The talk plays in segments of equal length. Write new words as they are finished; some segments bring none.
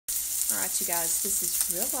Alright you guys, this is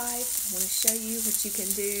real life. I want to show you what you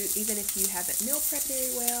can do even if you haven't meal prepped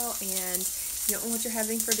very well and you don't know what you're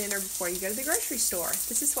having for dinner before you go to the grocery store.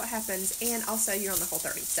 This is what happens, and also you're on the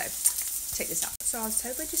Whole30, so check this out. So I was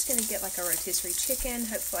totally just going to get like a rotisserie chicken.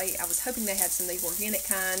 Hopefully, I was hoping they had some of the organic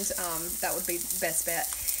kind. That would be the best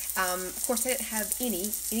bet. Of course, they didn't have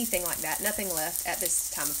anything like that. Nothing left at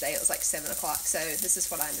this time of day. It was like 7 o'clock, so this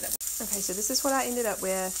is what I ended up with. Okay, so this is what I ended up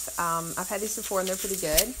with. I've had these before, and they're pretty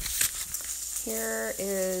good. Here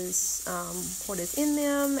is what is in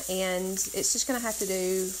them, and it's just going to have to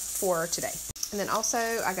do for today. And then also,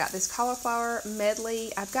 I got this cauliflower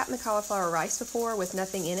medley. I've gotten the cauliflower rice before with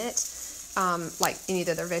nothing in it, like any of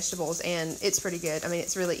the other vegetables, and it's pretty good. I mean,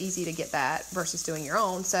 it's really easy to get that versus doing your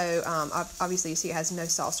own. So obviously, you see it has no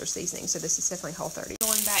sauce or seasoning, so this is definitely Whole30.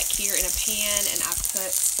 Going back here in a pan, and I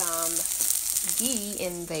put some ghee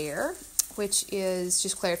in there, which is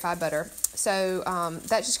just clarified butter. So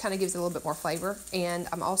that just kind of gives it a little bit more flavor. And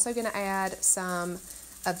I'm also going to add some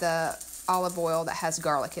of the olive oil that has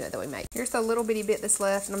garlic in it that we make. Here's the little bitty bit that's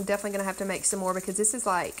left, and I'm definitely going to have to make some more because this is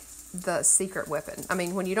like the secret weapon. I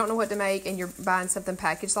mean, when you don't know what to make and you're buying something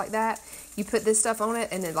packaged like that, you put this stuff on it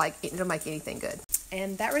and then it'll make anything good.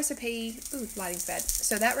 And that recipe, ooh, lighting's bad.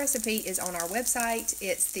 So that recipe is on our website.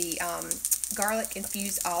 It's the garlic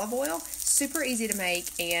infused olive oil. Super easy to make,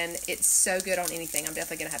 and it's so good on anything. I'm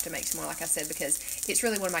definitely going to have to make some more, like I said, because it's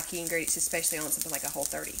really one of my key ingredients, especially on something like a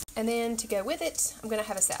Whole30. And then to go with it, I'm going to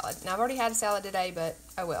have a salad. Now, I've already had a salad today, but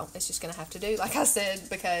oh well. It's just going to have to do, like I said,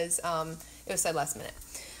 because it was so last minute.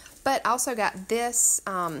 But I also got this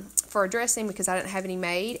for a dressing because I didn't have any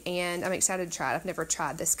made, and I'm excited to try it. I've never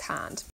tried this kind.